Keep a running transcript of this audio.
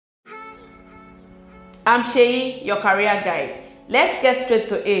I'm Sheyi, your career guide. Let's get straight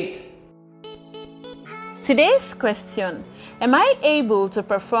to it. Today's question: am I able to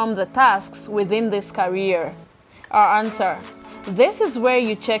perform the tasks within this career? Our answer: this is where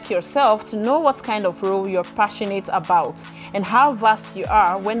you check yourself to know what kind of role you're passionate about and how vast you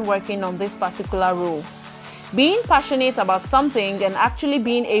are when working on this particular role. Being passionate about something and actually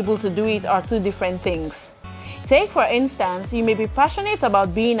being able to do it are two different things. Take, for instance, you may be passionate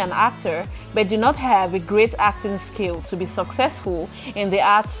about being an actor but do not have a great acting skill to be successful in the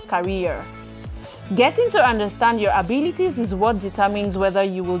arts career. Getting to understand your abilities is what determines whether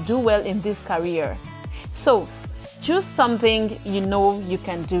you will do well in this career. So, choose something you know you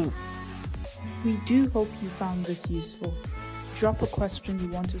can do. We do hope you found this useful. Drop a question you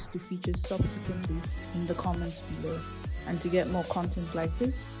want us to feature subsequently in the comments below. And to get more content like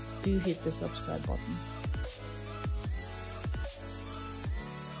this, do hit the subscribe button.